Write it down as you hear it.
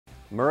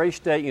Murray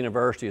State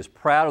University is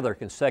proud of their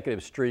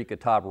consecutive streak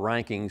atop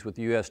rankings with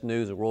U.S.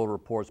 News and World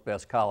Report's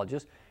best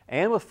colleges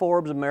and with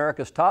Forbes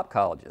America's top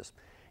colleges.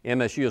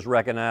 MSU is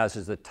recognized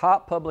as the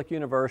top public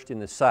university in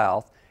the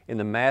South in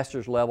the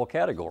master's level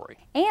category.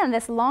 And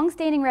this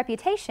long-standing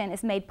reputation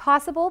is made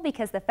possible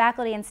because the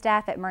faculty and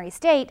staff at Murray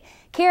State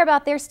care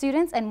about their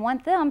students and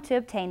want them to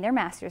obtain their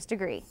master's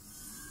degree.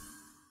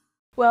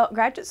 Well,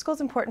 graduate school is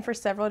important for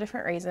several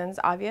different reasons.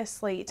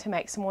 Obviously, to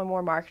make someone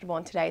more marketable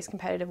in today's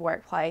competitive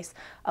workplace,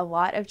 a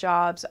lot of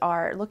jobs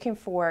are looking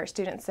for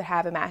students that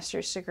have a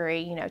master's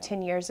degree. You know,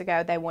 10 years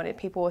ago, they wanted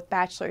people with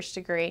bachelor's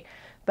degree,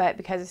 but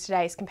because of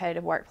today's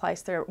competitive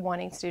workplace, they're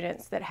wanting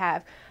students that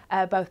have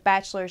both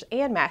bachelor's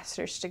and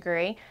master's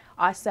degree.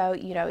 Also,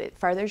 you know, it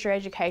furthers your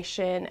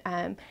education,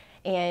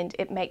 and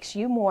it makes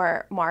you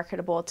more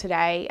marketable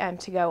today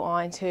to go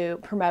on to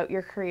promote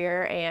your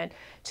career and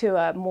to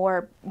a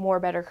more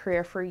better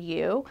career for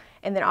you.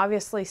 And then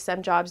obviously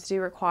some jobs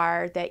do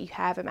require that you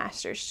have a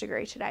master's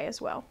degree today as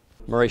well.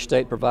 Murray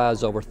State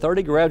provides over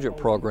 30 graduate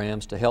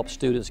programs to help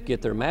students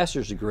get their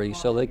master's degree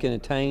so they can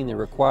attain the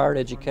required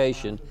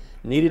education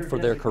needed for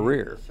their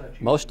career.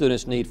 Most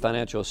students need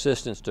financial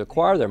assistance to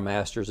acquire their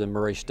master's, and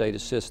Murray State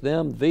assists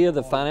them via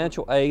the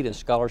Financial Aid and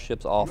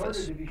Scholarships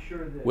Office.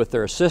 With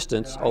their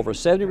assistance, over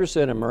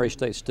 70% of Murray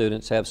State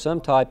students have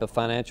some type of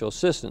financial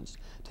assistance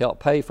to help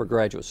pay for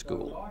graduate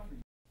school.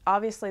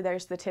 Obviously,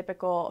 there's the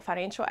typical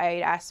financial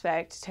aid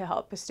aspect to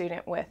help a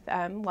student with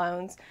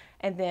loans,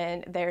 and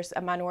then there's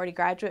a minority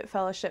graduate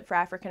fellowship for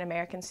African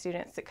American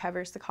students that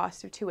covers the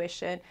cost of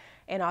tuition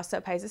and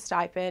also pays a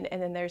stipend, and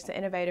then there's the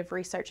innovative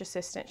research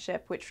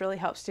assistantship, which really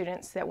helps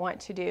students that want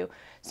to do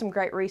some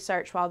great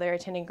research while they're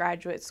attending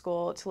graduate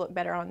school to look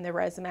better on their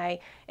resume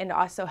and to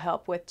also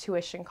help with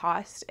tuition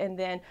costs. And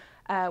then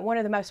one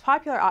of the most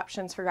popular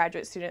options for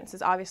graduate students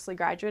is obviously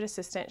graduate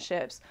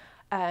assistantships.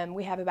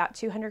 We have about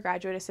 200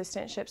 graduate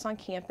assistantships on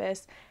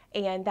campus,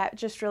 and that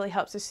just really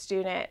helps a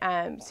student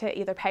to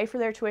either pay for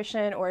their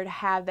tuition or to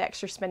have the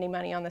extra spending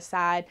money on the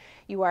side.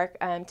 You work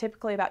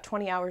typically about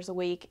 20 hours a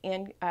week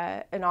in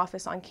an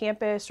office on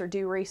campus, or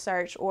do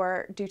research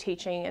or do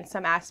teaching in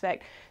some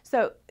aspect.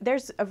 So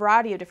there's a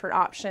variety of different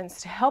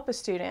options to help a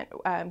student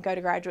go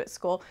to graduate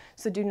school.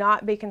 So do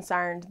not be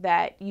concerned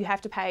that you have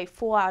to pay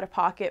full out of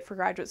pocket for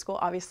graduate school.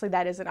 Obviously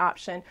that is an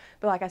option,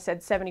 but like I said,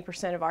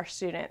 70% of our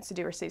students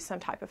do receive some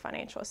type of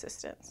financial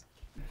assistance.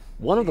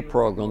 One of the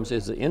programs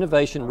is the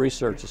Innovation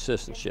Research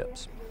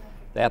Assistantships.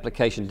 The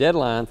application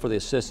deadline for the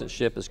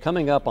assistantship is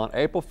coming up on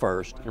April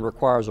 1st and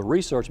requires a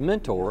research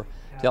mentor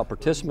to help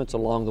participants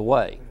along the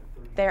way.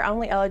 They're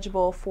only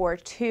eligible for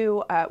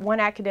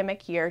one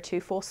academic year, 2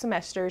 full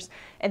semesters,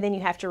 and then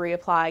you have to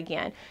reapply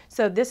again.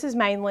 So this is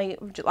mainly,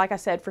 like I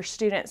said, for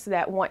students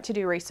that want to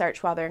do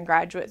research while they're in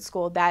graduate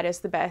school. That is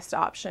the best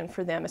option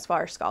for them as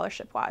far as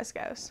scholarship-wise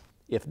goes.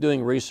 If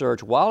doing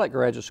research while at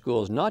graduate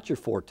school is not your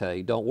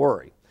forte, don't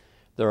worry.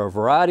 There are a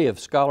variety of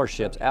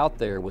scholarships out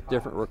there with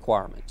different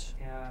requirements.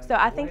 So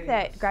I think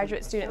that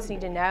graduate students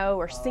need to know,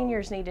 or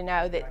seniors need to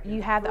know, that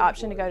you have the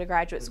option to go to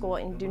graduate school,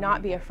 and do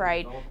not be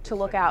afraid to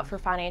look out for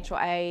financial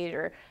aid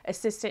or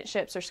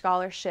assistantships or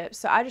scholarships.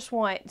 So I just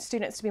want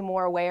students to be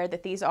more aware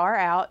that these are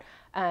out.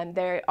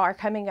 They are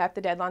coming up,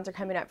 the deadlines are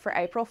coming up for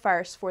April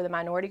 1st for the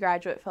Minority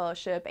Graduate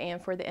Fellowship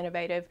and for the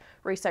Innovative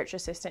Research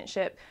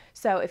Assistantship.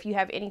 So if you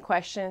have any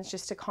questions,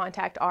 just to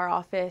contact our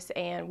office,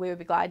 and we would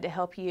be glad to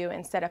help you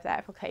and set up the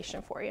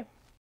application for you.